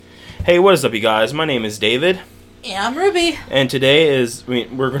Hey, what is up, you guys? My name is David. Yeah, I'm Ruby. And today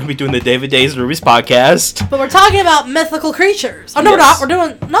we're going to be doing the David Days and Ruby's podcast. But we're talking about mythical creatures. Oh, no, Yes. we're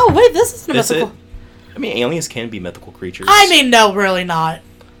not. This isn't a mythical. I mean, aliens can be mythical creatures. I mean, no, really not.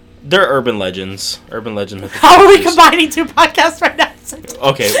 They're urban legends. Urban legend mythical How are we creatures. combining two podcasts right now?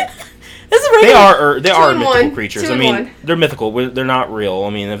 Okay. This is really They are mythical one. creatures. Two I in mean, one. they're mythical. They're not real. I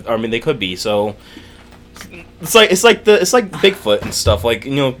mean, they could be. So it's like Bigfoot and stuff. Like,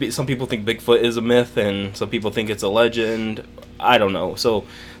 you know, some people think Bigfoot is a myth, and some people think it's a legend. I don't know. So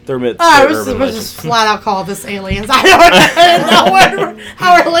they're myths. Alright, They're we're urban just legends. flat out call this aliens. I don't know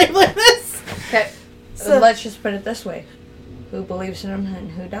how we're labeling this. Okay, So- let's just put it this way. Who believes in them and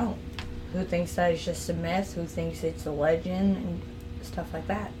who don't? Who thinks that it's just a myth? Who thinks it's a legend? And stuff like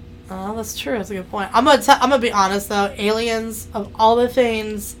that. Oh, that's true. That's a good point. I'm gonna be honest though. Aliens, of all the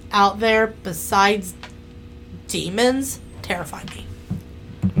things out there besides demons, terrify me.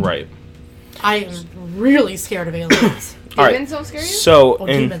 Right. I am really scared of aliens. All right. Demons don't scare you? So Oh,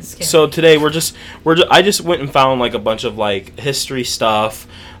 and demons scare so today I just went and found like a bunch of like history stuff,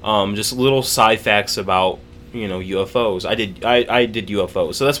 just little side facts about, you know, UFOs. I did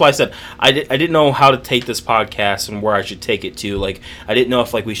UFOs, so that's why I said I didn't know how to take this podcast and where I should take it to. Like, I didn't know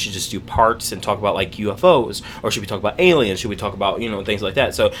if like we should just do parts and talk about like UFOs, or should we talk about aliens? Should we talk about, you know, things like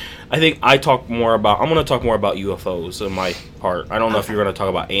that? So I think I'm going to talk more about UFOs in my part. I don't know if you're going to talk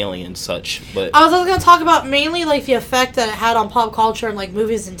about aliens such, but I was also going to talk about mainly like the effect that it had on pop culture and like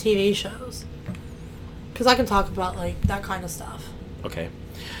movies and TV shows. Because I can talk about like that kind of stuff. okay.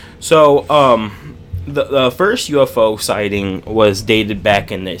 So the first UFO sighting was dated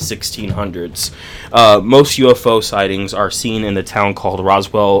back in the 1600s. Most UFO sightings are seen in the town called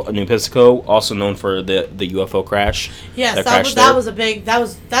Roswell, New Mexico, also known for the UFO crash. Yes, crashed that there. was a big.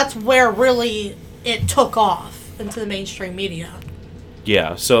 That's where really it took off into the mainstream media.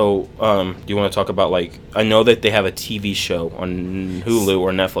 Yeah. So, do you want to talk about, like, I know that they have a TV show on Hulu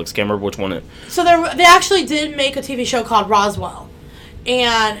or Netflix. Can't remember which one it. So they actually did make a TV show called Roswell,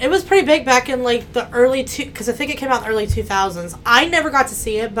 and it was pretty big back in like the early because I think it came out in the early 2000s. I never got to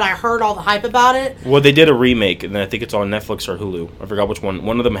see it, but I heard all the hype about it. Well, they did a remake, and I think it's on Netflix or Hulu. I forgot which one.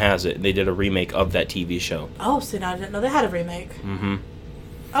 One of them has it. They did a remake of that TV show. Oh, see, now I didn't know they had a remake. Mm-hmm.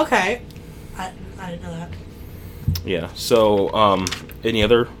 Okay, I didn't know that. Yeah. So, any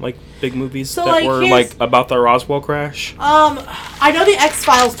other like big movies So, that like, were here's- like about the Roswell crash? I know the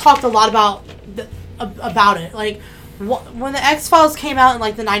X-Files talked a lot about it. Like, when the X-Files came out in,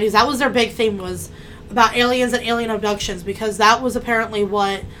 like, the 90s, that was their big theme, was about aliens and alien abductions, because that was apparently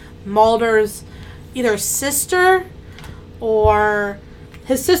what Mulder's either sister or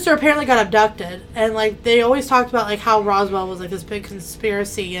his sister apparently got abducted. And, like, they always talked about, like, how Roswell was, like, this big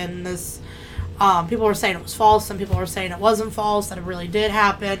conspiracy, and this... people were saying it was false. Some people were saying it wasn't false, that it really did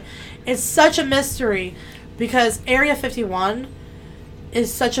happen. It's such a mystery because Area 51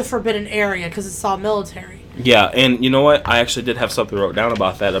 is such a forbidden area because it's all military. Yeah, and you know what? I actually did have something wrote down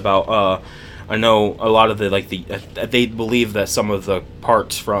about that. About I know a lot of they believe that some of the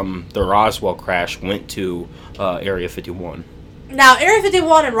parts from the Roswell crash went to Area 51. Now, Area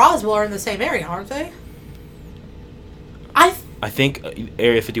 51 and Roswell are in the same area, aren't they? I think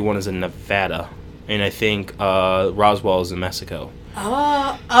Area 51 is in Nevada, and I think Roswell is in Mexico.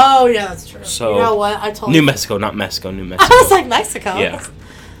 Oh, yeah, that's true. So, you know what? I told New you. Mexico, not Mexico. New I Mexico. was like, Mexico. Yeah.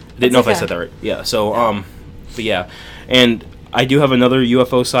 Didn't know if I okay. said that right. Yeah. So but yeah, and I do have another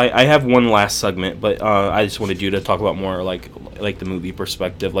UFO site. I have one last segment, but I just wanted you to talk about more like the movie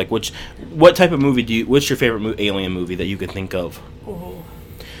perspective. Like, what type of movie what's your favorite alien movie that you could think of? Ooh.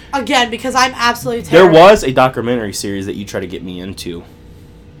 Again, because I'm absolutely There terrible. was a documentary series that you tried to get me into.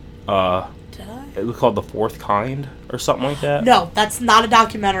 Did I? It was called The Fourth Kind or something like that. No, that's not a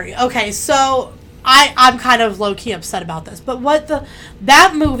documentary. Okay, so I'm kind of low-key upset about this, but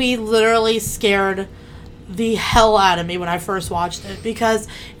that movie literally scared the hell out of me when I first watched it, because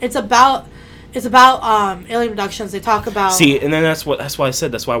it's about alien abductions. They talk about... See, and then that's why I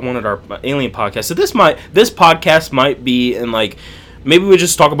said that's why I wanted our alien podcast. So this podcast might be in like, maybe we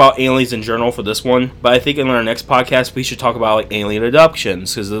just talk about aliens in general for this one, but I think in our next podcast we should talk about like alien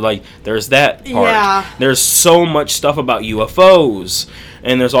abductions, because like there's that part. Yeah. There's so much stuff about UFOs,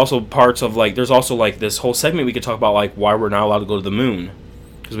 and there's also parts of like this whole segment we could talk about like why we're not allowed to go to the moon,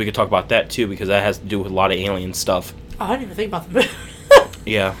 because we could talk about that too, because that has to do with a lot of alien stuff. Oh, I didn't even think about the movie.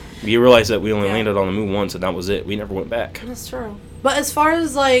 Yeah, you realize that we only Yeah. landed on the moon once, and that was it. We never went back. That's true. But as far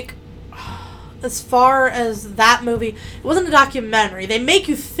as that movie, it wasn't a documentary. They make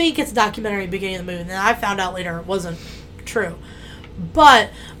you think it's a documentary at the beginning of the movie, and then I found out later it wasn't true. But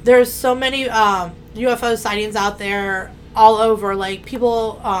there's so many UFO sightings out there all over. Like,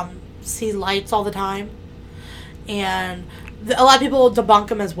 people see lights all the time. And a lot of people debunk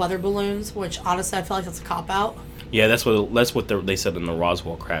them as weather balloons, which honestly I feel like that's a cop-out. Yeah, that's what they said in the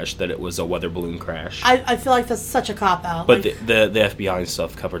Roswell crash, that it was a weather balloon crash. I feel like that's such a cop-out. But like, the FBI and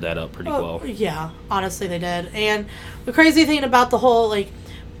stuff covered that up pretty well. Yeah, honestly they did. And the crazy thing about the whole, like,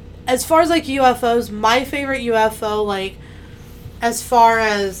 as far as, like, UFOs, my favorite UFO, like, as far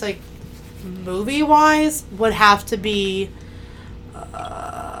as, like, movie-wise, would have to be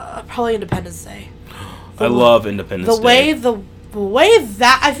probably Independence Day. I love Independence Day. The way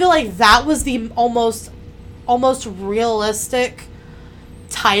that, I feel like that was the almost realistic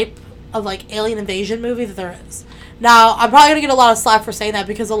type of, like, alien invasion movie that there is. Now, I'm probably going to get a lot of slack for saying that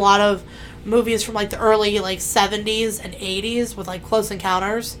because a lot of movies from, like, the early, like, 70s and 80s with, like, Close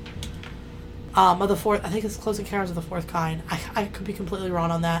Encounters of the fourth, I think it's Close Encounters of the Fourth Kind. I could be completely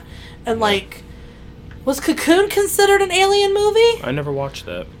wrong on that. And, like, was Cocoon considered an alien movie? I never watched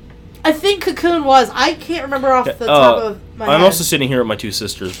that. I think Cocoon was. I can't remember off the top of my head. I'm also sitting here with my two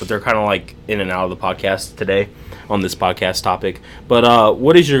sisters, but they're kind of like in and out of the podcast today on this podcast topic. But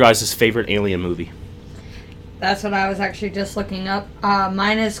what is your guys' favorite alien movie? That's what I was actually just looking up.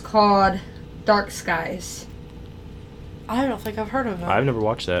 Mine is called Dark Skies. I don't think I've heard of it. I've never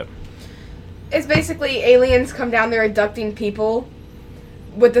watched that. It's basically aliens come down there abducting people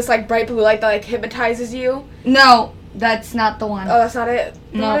with this, like, bright blue light that, like, hypnotizes you. No, that's not the one. Oh, that's not it?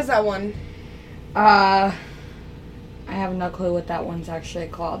 No. What is that one? I have no clue what that one's actually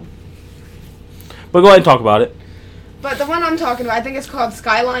called. But go ahead and talk about it. But the one I'm talking about, I think it's called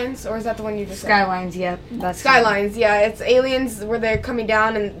Skylines, or is that the one you just said? Skylines, yeah. That's Skylines, yeah. It's aliens where they're coming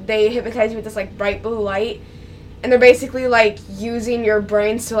down and they hypnotize you with this, like, bright blue light. And they're basically, like, using your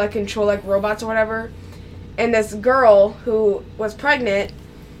brains to, like, control, like, robots or whatever. And this girl who was pregnant,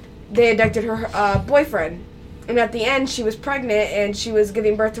 they abducted her boyfriend. And at the end, she was pregnant and she was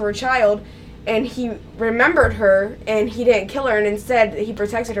giving birth to her child. And he remembered her and he didn't kill her. And instead, he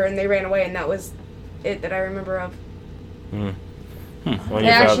protected her and they ran away. And that was it that I remember of. Well, They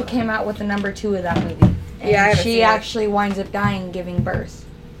actually came out with the number 2 of that movie. And Yeah, I haven't she seen it. actually winds up dying giving birth.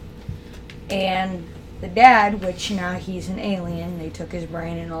 And the dad, which now he's an alien, they took his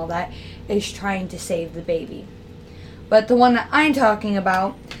brain and all that, is trying to save the baby. But the one that I'm talking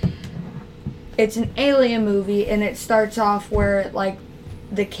about, it's an alien movie, and it starts off where, like,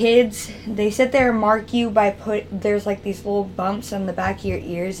 the kids, they sit there and mark you by there's, like, these little bumps on the back of your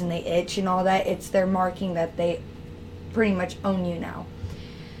ears, and they itch and all that. It's their marking that they pretty much own you now.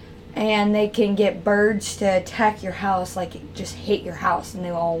 And they can get birds to attack your house, like, just hit your house, and they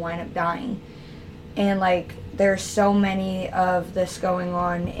all wind up dying. And, like, there's so many of this going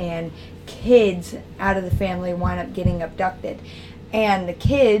on, and kids out of the family wind up getting abducted. And the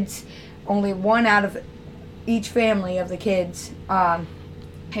kids, only one out of each family of the kids,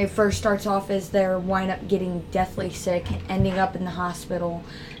 it first starts off as they wind up getting deathly sick, ending up in the hospital,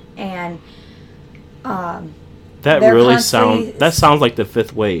 and that sounds like the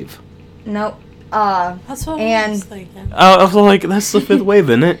Fifth Wave. Nope. That's what I was thinking. I was like, that's the Fifth Wave,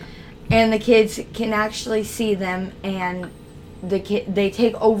 isn't it? And the kids can actually see them, and they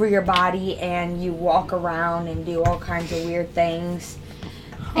take over your body, and you walk around and do all kinds of weird things.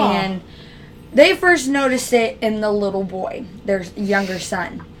 Huh. And they first noticed it in the little boy, their younger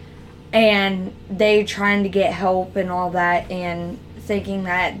son. And they trying to get help and all that, and thinking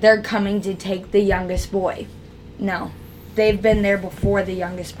that they're coming to take the youngest boy. No. They've been there before the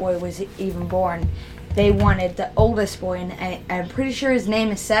youngest boy was even born. They wanted the oldest boy, and I'm pretty sure his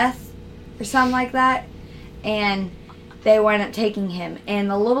name is Seth, or something like that, and they wind up taking him. And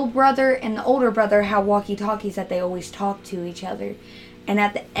the little brother and the older brother have walkie-talkies that they always talk to each other. And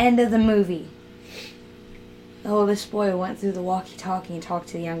at the end of the movie, the oldest boy went through the walkie-talkie and talked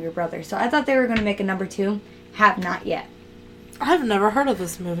to the younger brother. So I thought they were going to make a number 2. Have not yet. I've never heard of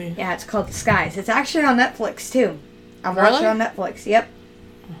this movie. Yeah, it's called The Skies. It's actually on Netflix, too. I've Really? watched it on Netflix, yep.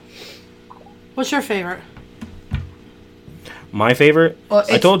 What's your favorite? My favorite? Well,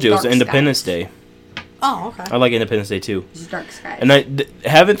 I told you, it was Dark Independence Skies. Day. Oh, okay. I like Independence Day, too. It's Dark Skies. And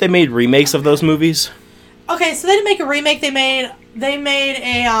haven't they made remakes of those movies? Okay, so they didn't make a remake. They made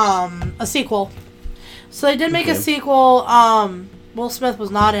a sequel. So they did make a Okay. sequel. Will Smith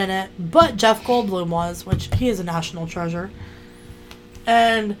was not in it, but Jeff Goldblum was, which he is a national treasure.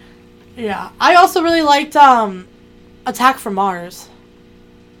 And yeah, I also really liked Attack from Mars.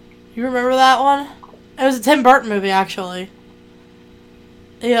 You remember that one? It was a Tim Burton movie, actually.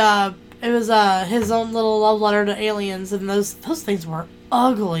 Yeah, it was his own little love letter to aliens, and those things were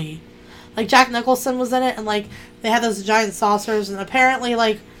ugly. Like, Jack Nicholson was in it, and, like, they had those giant saucers, and apparently,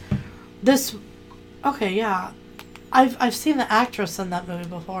 like, this... Okay, yeah. I've seen the actress in that movie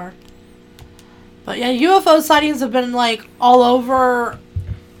before. But yeah, UFO sightings have been like all over,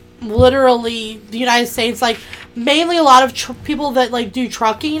 literally the United States. Like mainly a lot of people that like do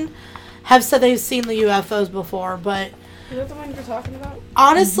trucking have said they've seen the UFOs before. But Is that the one you're talking about?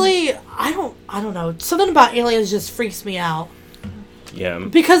 honestly, I don't know. Something about aliens just freaks me out Yeah.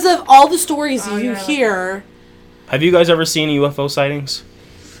 because of all the stories Oh, you yeah. hear. Have you guys ever seen UFO sightings?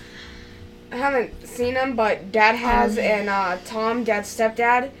 I haven't seen them, but Dad has, and Tom, Dad's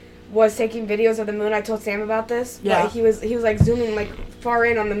stepdad, was taking videos of the moon. I told Sam about this. Yeah. But he was like zooming like far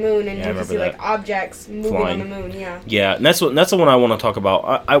in on the moon, and Yeah, I you could see remember like objects moving Flying. on the moon. Yeah. Yeah, and that's the one I want to talk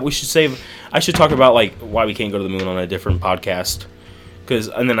about. I should talk about like why we can't go to the moon on a different podcast,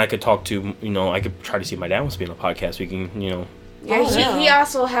 and then I could talk to I could try to see if my dad wants to be on a podcast. We can Yeah. Oh, yeah. He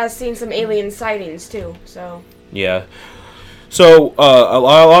also has seen some alien sightings too. So. yeah. So a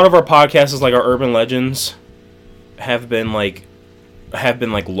lot of our podcasts, like our urban legends, have been like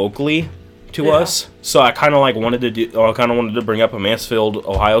locally to Yeah. us. So I kind of wanted to bring up a Mansfield,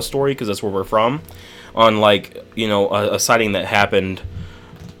 Ohio story because that's where we're from, on like a sighting that happened,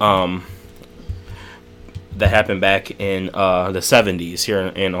 back in the 70s here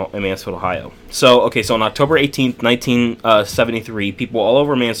in Mansfield, Ohio. So on October 18th, 1973, people all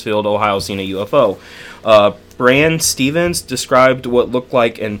over Mansfield, Ohio, seen a UFO. Brand Stevens described what looked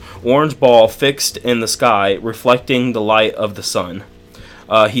like an orange ball fixed in the sky, reflecting the light of the sun.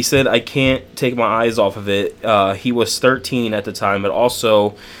 He said, "I can't take my eyes off of it." He was 13 at the time, but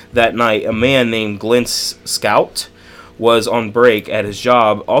also that night, a man named Glenn Scout was on break at his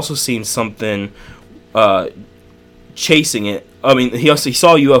job, also seen something chasing it. I mean, he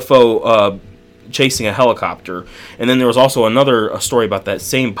saw a UFO chasing a helicopter. And then there was also a story about that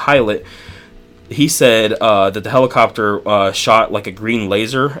same pilot. He said that the helicopter shot like a green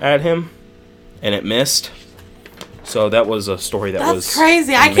laser at him, and it missed. So that was a story that was That's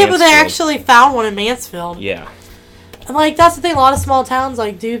crazy. in I can't believe they Mansfield. actually found one in Mansfield. Yeah. And like that's the thing, a lot of small towns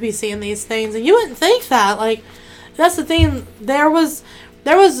like do be seeing these things, and you wouldn't think that. Like that's the thing. There was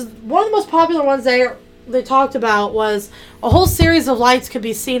one of the most popular ones they talked about was a whole series of lights could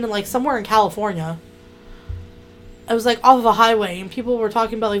be seen in like somewhere in California. It was like off of a highway, and people were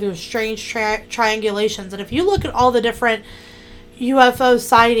talking about like those strange triangulations. And if you look at all the different UFO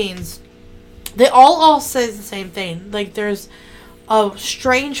sightings, they all say the same thing. Like there's a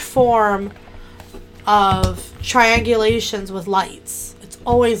strange form of triangulations with lights. It's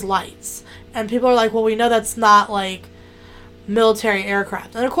always lights. And people are like, well, we know that's not like military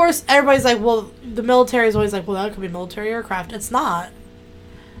aircraft. And of course, everybody's like, well, the military is always like, well, that could be military aircraft. It's not.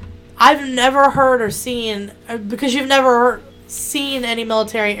 I've never heard or seen, because you've never seen any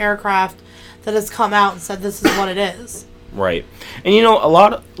military aircraft that has come out and said this is what it is. Right. And a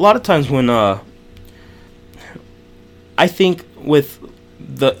lot of times when I think with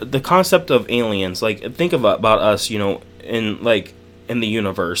the concept of aliens, like think about us, in the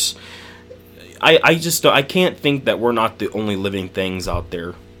universe. I can't think that we're not the only living things out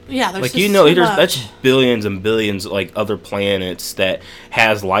there. Yeah, there's Like just too much. that's billions and billions like other planets that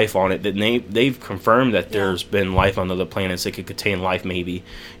has life on it that they've confirmed that there's been life on other planets that could contain life. Maybe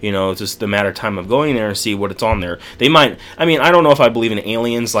it's just a matter of time of going there and see what it's on there. They might. I mean, I don't know if I believe in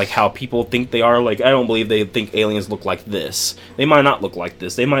aliens like how people think they are. Like I don't believe they think aliens look like this. They might not look like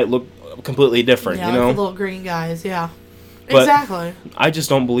this. They might look completely different. Yeah, like the little green guys. Yeah, But- exactly. I just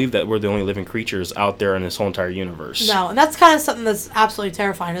don't believe that we're the only living creatures out there in this whole entire universe. No, and that's kind of something that's absolutely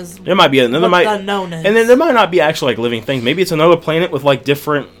terrifying. Is There might be another what the unknown is. and then there might not be actually like living things. Maybe it's another planet with like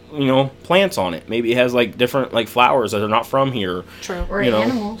different plants on it. Maybe it has like different like flowers that are not from here. True. Or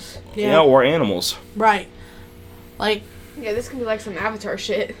animals. Yeah. Or animals. Right. Like, Yeah, this could be like some Avatar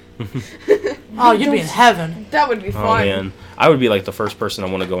shit. oh, you'd be in heaven. That would be fun. Oh man, I would be like the first person I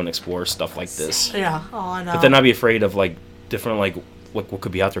want to go and explore stuff like this. Yeah. Oh, I know. But then I'd be afraid of like different like what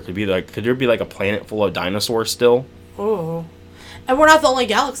could be out there. Could there be like a planet full of dinosaurs still? Oh. And we're not the only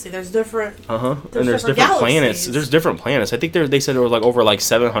galaxy. There's different. And there's different different planets. galaxies. There's different planets. I think they said there was like over like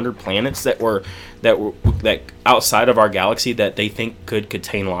 700 planets that outside of our galaxy that they think could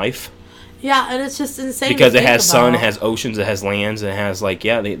contain life. Yeah, and it's just insane. Because to it think has sun, it about. has oceans, it has lands, and it has like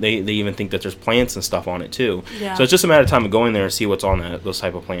they even think that there's plants and stuff on it too. Yeah. So it's just a matter of time of going there and see what's on those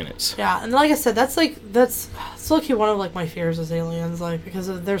type of planets. Yeah, and like I said, that's low-key one of like my fears is aliens, like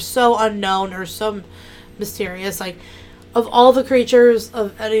because they're so unknown or so mysterious. Like of all the creatures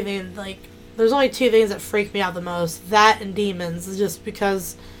of anything, like there's only two things that freak me out the most: that and demons, just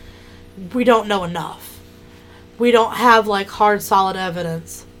because we don't know enough. We don't have like hard, solid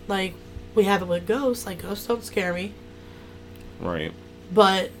evidence. Like we have it with ghosts. Like ghosts don't scare me. Right.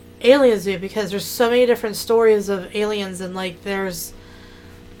 But aliens do, because there's so many different stories of aliens, and like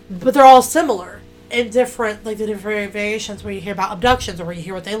but they're all similar. in different, like the different variations where you hear about abductions or where you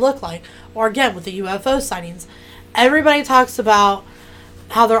hear what they look like, or again with the UFO sightings, everybody talks about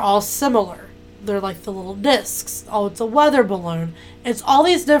how they're all similar. They're like the little discs. Oh, it's a weather balloon. It's all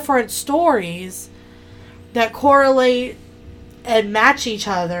these different stories that correlate and match each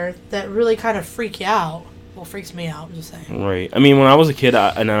other that really kind of freak you out. Well, freaks me out, I'm just saying. Right. I mean, when I was a kid,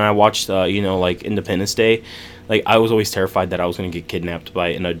 and then I watched, like Independence Day, like I was always terrified that I was going to get kidnapped by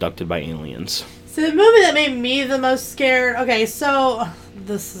and abducted by aliens. So the movie that made me the most scared. Okay, so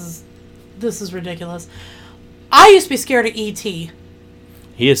this is ridiculous. I used to be scared of E.T.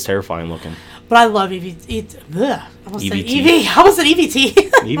 He is terrifying looking. But I love EVT. I almost said EVT. EV. I almost said EVT.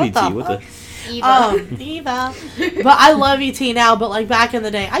 EVT, what the? Eva. But I love E.T. now, but like back in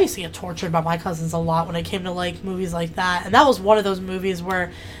the day, I used to get tortured by my cousins a lot when it came to like movies like that. And that was one of those movies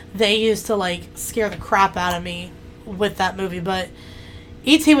where they used to like scare the crap out of me with that movie. But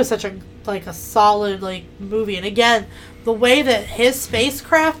E.T. was such a solid like movie. And again, the way that his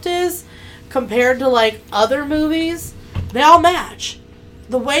spacecraft is compared to like other movies, they all match.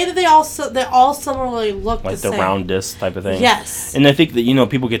 The way that they all similarly look Like the the same. round disc type of thing. Yes. And I think that,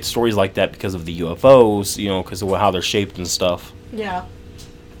 people get stories like that because of the UFOs, because of how they're shaped and stuff. Yeah.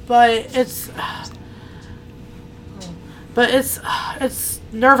 But it's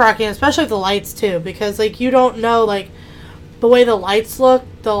nerve-wracking, especially with the lights too, because like you don't know like the way the lights look,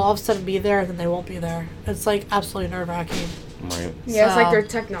 they'll all of a sudden be there and then they won't be there. It's like absolutely nerve-wracking. Right. Yeah, it's like So- their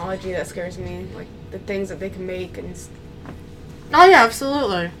technology that scares me. Like the things that they can make and Oh yeah,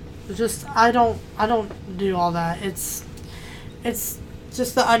 absolutely. It's just I don't do all that. It's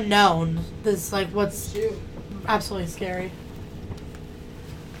just the unknown. This like what's absolutely scary.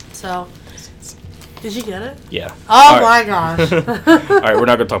 So, did you get it? Yeah. Oh All my right. gosh. All right, we're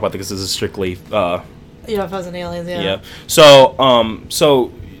not going to talk about this because this is strictly... UFOs and aliens, yeah. yeah.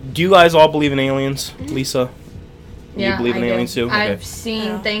 So, do you guys all believe in aliens, Lisa? Yeah, You believe in I do. aliens too? Okay. I've seen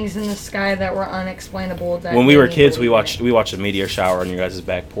Yeah. things in the sky that were unexplainable. That When we made were me kids, we believe it. watched a meteor shower on your guys'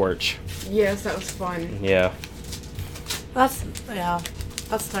 back porch. yes, that was fun. Yeah. That's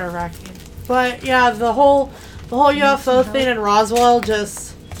nerve wracking. But yeah, the whole UFO thing in Roswell just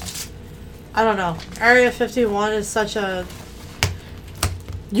I don't know. Area 51 is such a.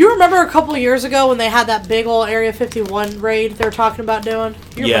 You remember a couple years ago when they had that big old Area 51 raid they were talking about doing?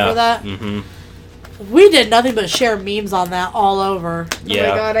 You remember that? Mm-hmm. We did nothing but share memes on that all over. Oh my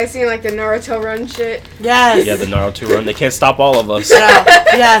Yeah. god, I seen like the Naruto run shit. Yes. Yeah, the Naruto run. They can't stop all of us. Yeah,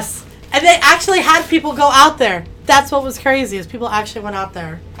 yes. And they actually had people go out there. That's what was crazy, is people actually went out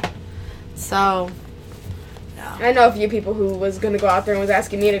there. So, I know a few people who was gonna go out there and was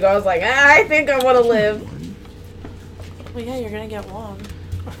asking me to go. I was like, I think I want to live. well, yeah, you're gonna get one.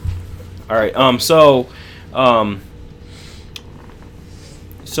 All right. So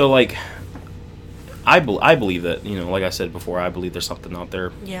like, I believe that, like I said before, I believe there's something out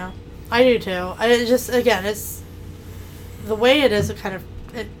there. Yeah, I do too. It just again, it's the way it is. It kind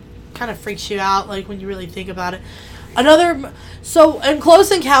of freaks you out, like when you really think about it. So in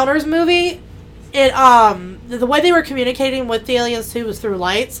Close Encounters movie, the way they were communicating with the aliens too was through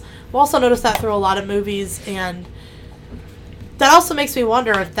lights. I've also noticed that through a lot of movies, and that also makes me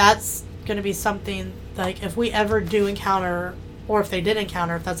wonder if that's going to be something like if we ever do encounter, or if they did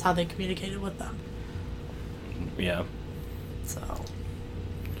encounter, if that's how they communicated with them. Yeah. So.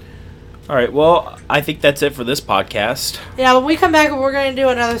 All right. Well, I think that's it for this podcast. Yeah, when we come back, we're going to do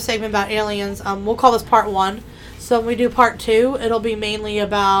another segment about aliens. We'll call this part 1. So when we do part 2, it'll be mainly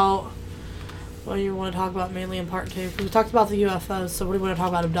about... What do you want to talk about mainly in part 2? We talked about the UFOs, so what do you want to talk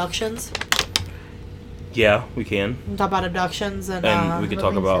about? Abductions? Yeah, we can. We can talk about abductions and And we could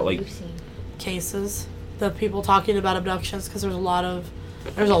talk about like cases. The people talking about abductions, because there's a lot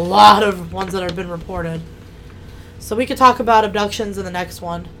of ones that have been reported. So we could talk about abductions in the next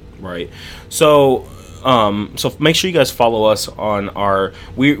one. right. So make sure you guys follow us on our.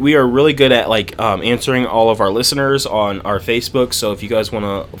 We are really good at answering all of our listeners on our Facebook. So if you guys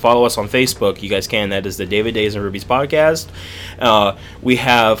want to follow us on Facebook, you guys can. That is the David Days and Ruby's podcast. We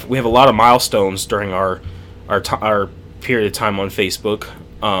have a lot of milestones during our period of time on Facebook.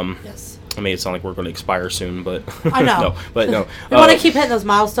 Yes. I made it sound like we're going to expire soon, but I know. no. We want to keep hitting those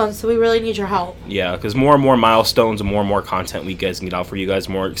milestones, so we really need your help. Yeah, because more and more milestones and more content we guys can get out for you guys.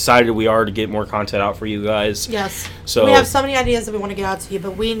 More excited we are to get more content out for you guys. Yes. So we have so many ideas that we want to get out to you,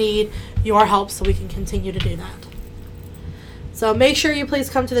 but we need your help so we can continue to do that. So make sure you please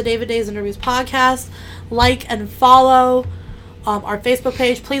come to the David Days and Ruby's podcast, like and follow our Facebook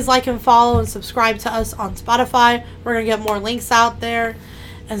page. Please like and follow and subscribe to us on Spotify. We're going to get more links out there.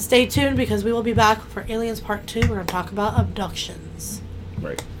 And stay tuned because we will be back for Aliens Part 2. We're going to talk about abductions.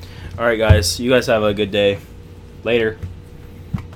 Right. All right, guys. You guys have a good day. Later.